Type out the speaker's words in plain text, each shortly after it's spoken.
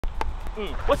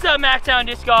What's up, Mactown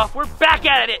Disc Golf? We're back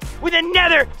at it with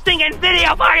another stinking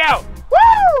video for you!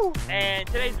 Woo! And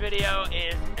today's video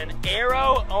is an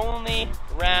Aero only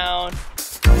round.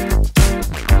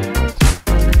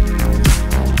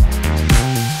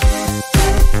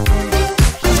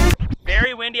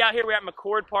 Very windy out here. We're at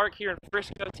McCord Park here in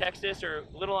Frisco, Texas, or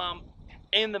little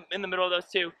in the middle of those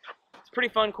two. It's a pretty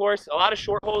fun course, a lot of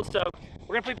short holes, so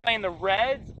we're gonna be playing the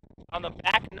reds on the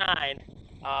back nine.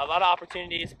 A lot of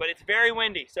opportunities, but it's very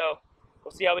windy, so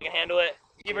we'll see how we can handle it.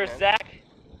 Me versus Zach,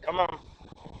 come on.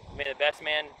 May the best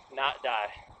man not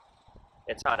die.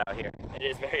 It's hot out here. It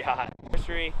is very hot.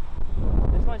 Nursery.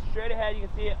 This one's straight ahead. You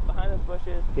can see it behind those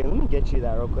bushes. Here, let me get you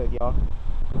that real quick, y'all.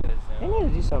 They need to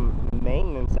do some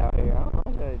maintenance out here. I don't know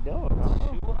what they're doing.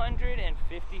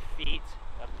 250 feet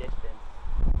of distance.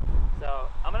 So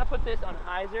I'm gonna put this on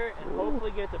hyzer and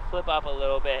hopefully get it to flip up a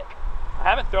little bit. I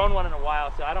haven't thrown one in a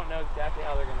while, so I don't know exactly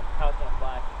how it's gonna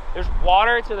fly. There's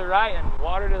water to the right and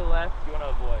water to the left you want to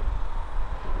avoid.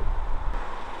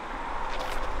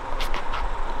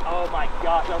 Oh my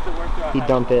gosh, that was the worst throw. He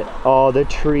dumped it. Oh, the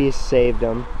trees saved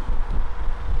him.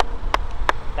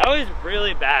 That was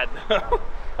really bad though.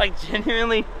 Like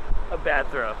genuinely a bad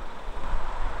throw.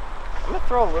 I'm gonna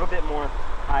throw a little bit more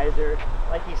hyzer.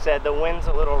 Like he said, the wind's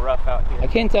a little rough out here. I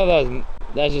can't tell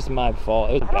that's just my fault.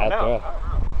 It was a bad throw.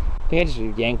 I think I just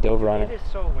yanked over on it. It is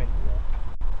so windy though.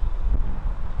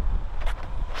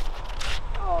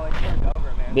 Oh, it turned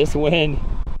over, man. This wind.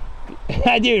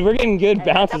 Dude, we're getting good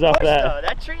bounces off that. Though.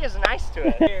 That tree is nice to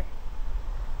it. Here.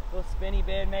 Little spinny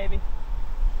bid maybe.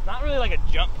 It's not really like a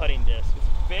jump putting disc. It's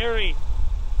very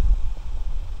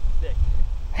thick.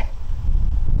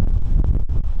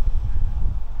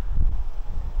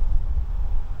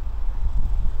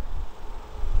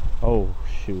 Oh,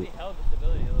 shoot. It held the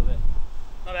stability a little bit.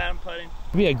 My bad, I'm putting.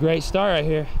 It'd be a great start right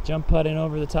here. Jump putting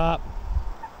over the top.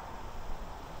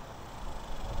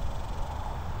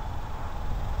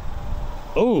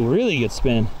 Oh, really good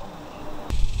spin.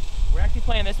 We're actually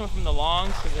playing this one from the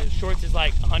longs because the shorts is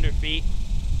like 100 feet.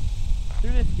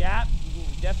 Through this gap, you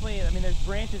can definitely, I mean, there's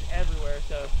branches everywhere,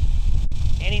 so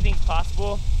anything's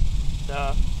possible.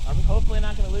 So I'm hopefully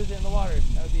not going to lose it in the water.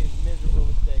 That would be a miserable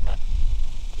mistake.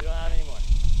 We don't have any more.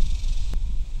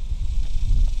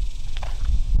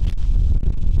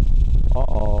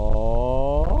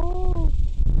 Uh-oh.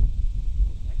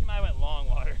 Actually, might have went long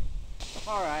water.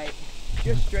 All right,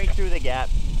 just straight through the gap.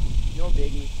 No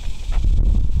biggie.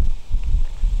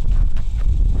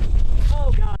 Oh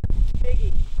God,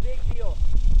 biggie, big deal.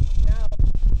 Now.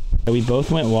 We both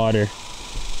went water.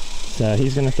 So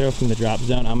he's gonna throw from the drop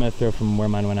zone. I'm gonna throw from where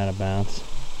mine went out of bounds.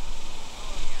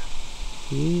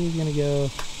 He's gonna go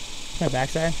my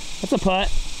backside. That's a putt.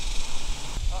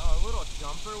 Uh-oh, a little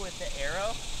jumper with the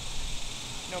Aero.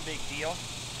 No big deal.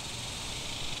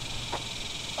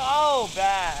 Oh,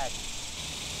 bad.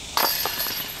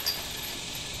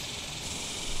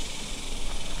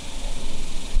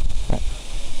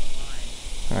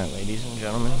 All right, ladies and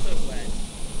gentlemen.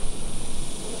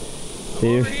 Over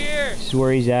here. This is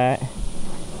where he's at.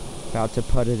 About to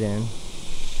put it in.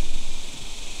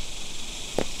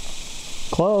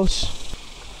 Close.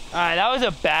 All right, that was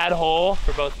a bad hole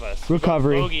for both of us.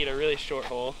 Recovery. We bogeyed a really short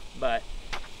hole, but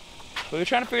we were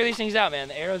trying to figure these things out, man.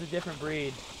 The Aero's a different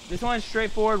breed. This one's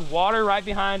straightforward. Water right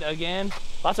behind again.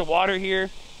 Lots of water here.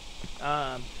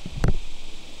 Normally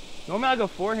I'll go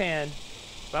forehand,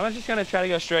 but I'm just gonna try to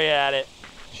go straight at it.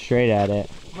 Straight at it.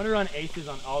 I'm gonna run aces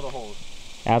on all the holes.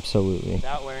 Absolutely.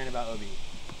 Without worrying about OB.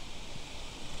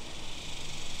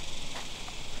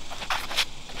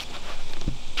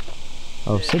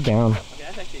 Oh, sit down. Okay,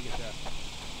 that's actually a good throw.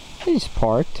 He's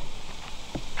parked.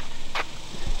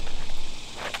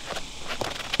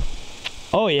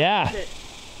 Oh yeah.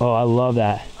 Oh, I love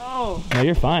that. Oh. No,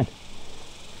 you're fine.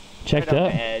 Checked Right on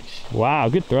up. the edge. Wow,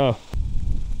 good throw.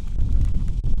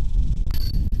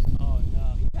 Oh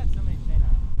no, he's had so many chain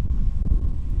out.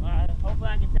 Alright, hopefully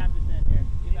I can tap this in here.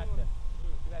 Get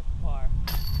back to par.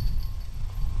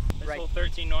 This Right. hole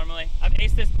 13 normally. I've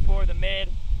aced this before, the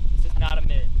mid. This is not a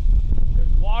mid.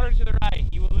 There's water to the right.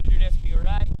 You will lose your disc to your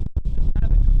right. There's kind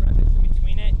of a crevice in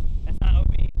between it. That's not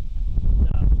OB. So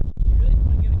you really just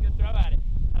want to get a good throw at it.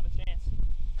 Have a chance.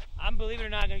 I'm, believe it or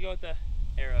not, going to go with the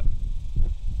Aero.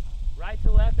 Right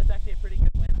to left, that's actually a pretty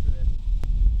good wind for this.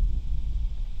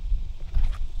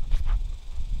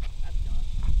 That's gone.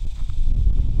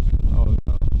 Oh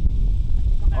no.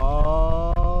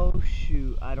 Oh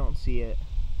shoot, I don't see it.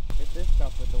 It's this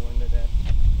stuff with the wind today.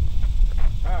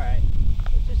 Alright,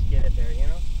 let's just get it there, you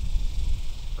know?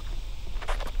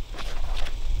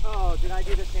 Oh, did I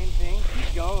do the same thing?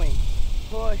 Keep going.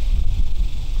 Push.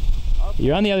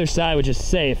 You're on the other side, which is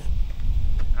safe.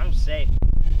 I'm safe.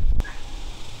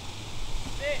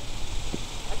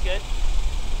 That's good.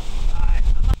 Alright.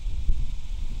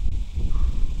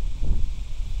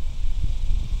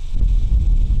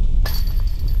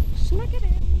 Snuck it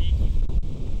in. Hey,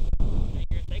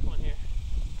 here, take one here.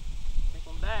 Take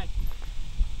one back.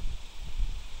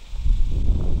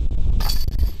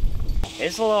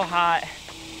 It's a little hot.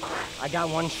 I got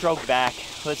one stroke back.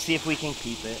 Let's see if we can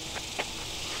keep it.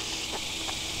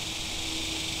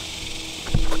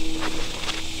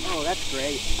 Oh, that's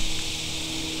great.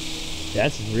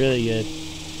 That's really good.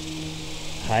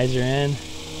 Highs are in.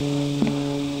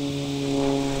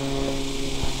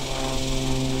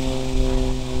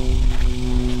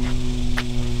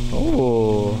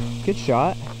 Oh, good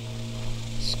shot.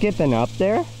 Skipping up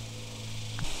there.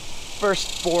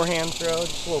 First forehand throw,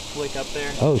 just a little flick up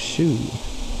there. Oh shoot.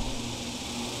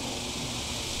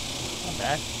 Not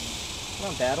bad.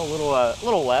 Not bad, a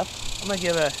little left. I'm gonna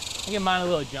give mine a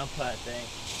little jump putt thing.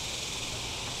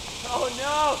 Oh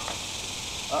no!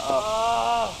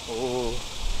 Uh-oh. Oh. Oh.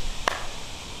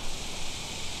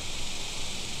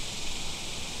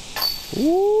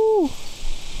 Woo!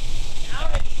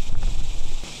 Ouch.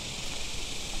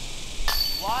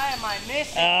 Why am I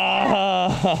missing?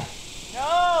 Ah.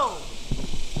 No!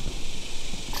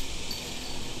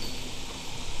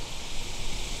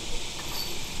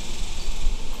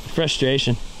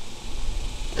 Frustration.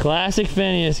 Classic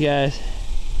Phineas, guys.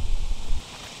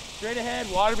 Straight ahead,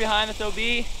 water behind this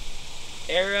OB.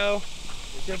 Aero.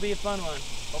 It's gonna be a fun one.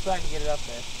 Hopefully I can get it up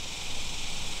there.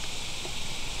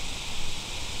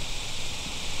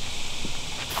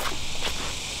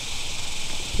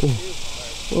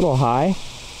 A little high.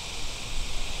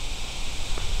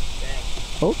 Dang.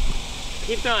 Oh.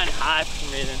 Keep going high for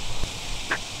some reason.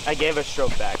 I gave a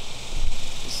stroke back.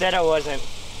 You said I wasn't,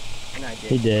 and I did.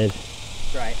 He did.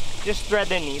 Right. Just thread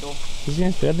the needle. He's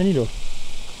gonna thread the needle.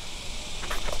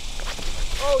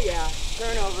 Oh yeah,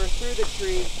 turn over through the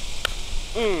tree.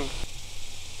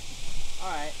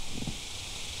 Alright.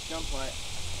 Jump putt.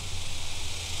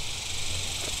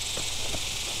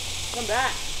 Come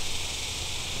back.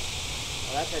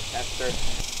 Oh, that's a tester.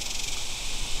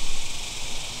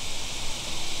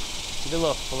 It's a good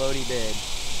little floaty bid.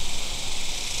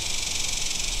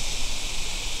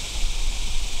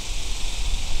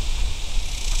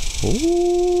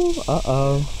 Ooh,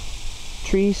 uh-oh.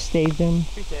 Tree staging.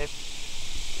 Pretty safe.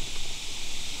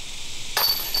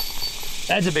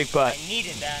 That's a big putt. I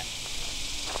needed that.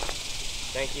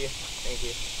 Thank you. Thank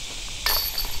you.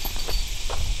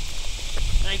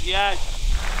 Thank you guys.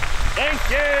 Thank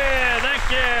you,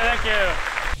 thank you, thank you.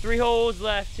 3 holes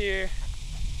left here.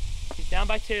 He's down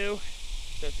by 2,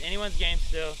 so it's anyone's game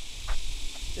still.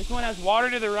 This one has water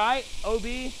to the right,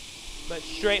 OB, but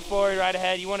straightforward right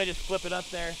ahead. You want to just flip it up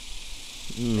there.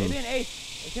 Maybe an ace.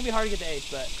 It's gonna be hard to get the ace,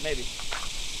 but maybe.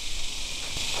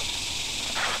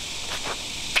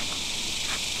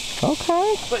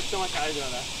 Okay. Put so much eyes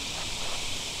on that.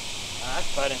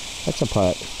 That's putting. That's a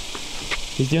putt.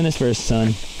 He's doing this for his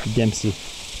son, Dempsey.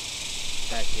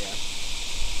 Heck yeah.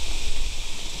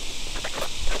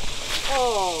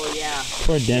 Oh yeah.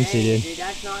 Poor Dempsey, Dang, dude.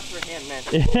 That's not for him, man.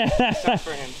 That's not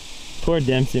for him. Poor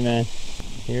Dempsey, man.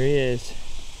 Here he is.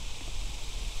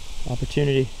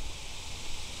 Opportunity.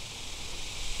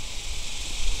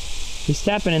 He's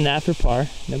tapping in that for par.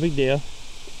 No big deal.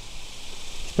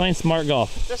 He's playing smart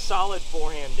golf. It's a solid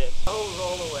forehand dip. Oh,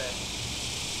 roll away.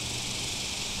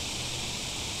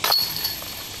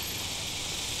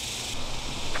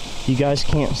 You guys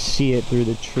can't see it through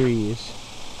the trees.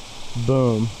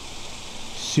 Boom.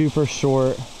 Super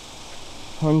short.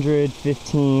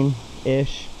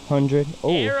 115-ish. 100.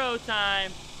 Oh. Aero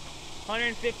time.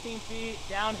 115 feet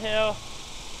downhill.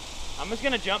 I'm just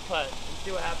gonna jump putt and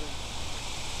see what happens.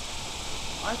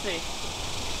 Honestly,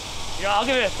 you know, I'll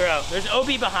give it a throw. There's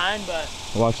OB behind, but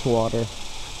Watch water.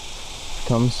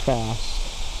 Comes fast.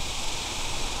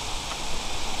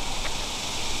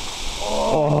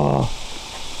 Oh.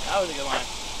 that was a good line.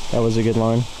 That was a good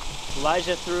line.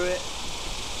 Elijah threw it.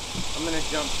 I'm gonna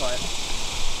jump putt.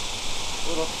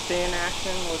 Little spin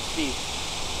action. Let's see.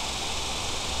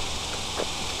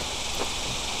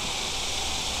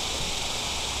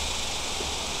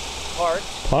 Parked.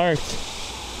 Parked.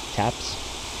 Taps.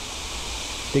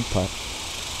 Big putt.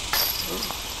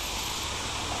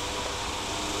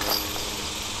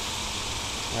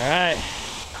 All right,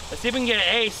 let's see if we can get an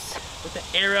ace with the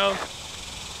Aero.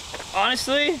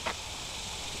 Honestly,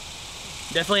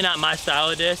 definitely not my style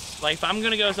of disc. Like if I'm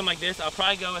gonna go with something like this, I'll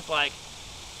probably go with like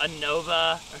a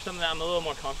Nova or something that I'm a little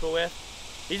more comfortable with.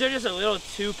 These are just a little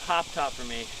too pop top for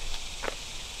me.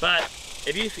 But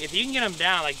if you can get them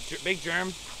down, like Big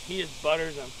Germ, he just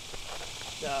butters them.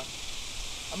 So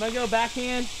I'm gonna go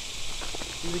backhand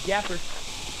do the gapper.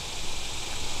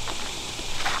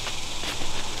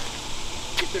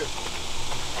 Get through.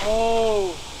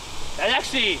 Oh, that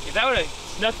actually, if that would have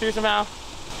snuck through somehow.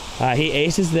 He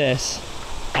aces this.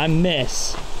 I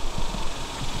miss.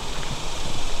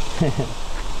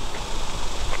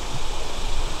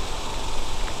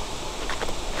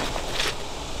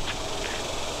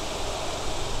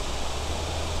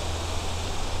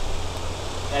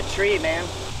 That tree, man.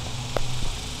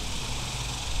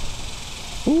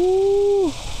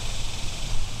 Ooh.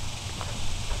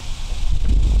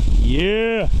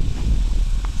 Yeah.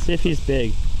 Let's see if he's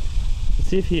big. Let's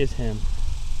see if he is him.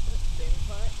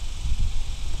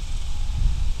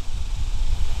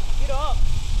 Get up.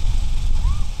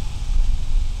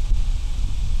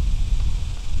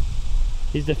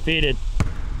 He's defeated.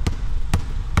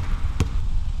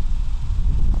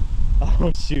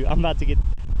 Oh shoot, I'm about to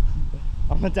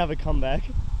have a comeback.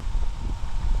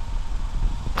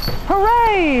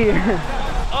 Hooray!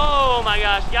 Oh my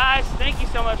gosh, guys, thank you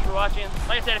so much for watching.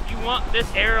 Like I said, if you want this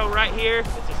arrow right here,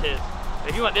 this is his.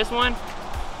 If you want this one,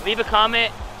 leave a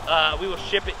comment. We will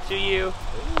ship it to you.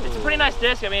 Ooh. It's a pretty nice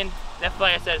disc. I mean,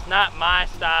 definitely, like I said, it's not my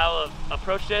style of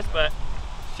approach disc, but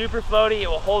super floaty. It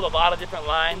will hold a lot of different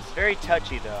lines. Very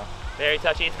touchy though. Very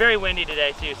touchy. It's very windy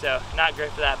today too, so not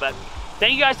great for that. But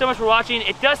thank you guys so much for watching.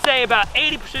 It does say about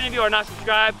 80% of you are not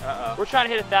subscribed. We're trying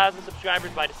to hit 1,000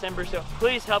 subscribers by December, so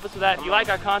please help us with that. If you like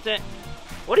our content,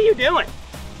 what are you doing?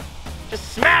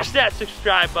 Just smash that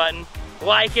subscribe button,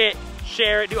 like it,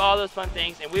 share it, do all those fun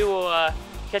things, and we will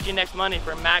catch you next Monday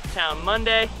for Mactown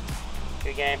Monday.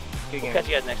 Good game. We'll catch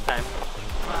you guys next time.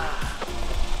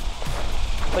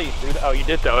 Please, dude. Oh, you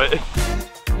did throw it.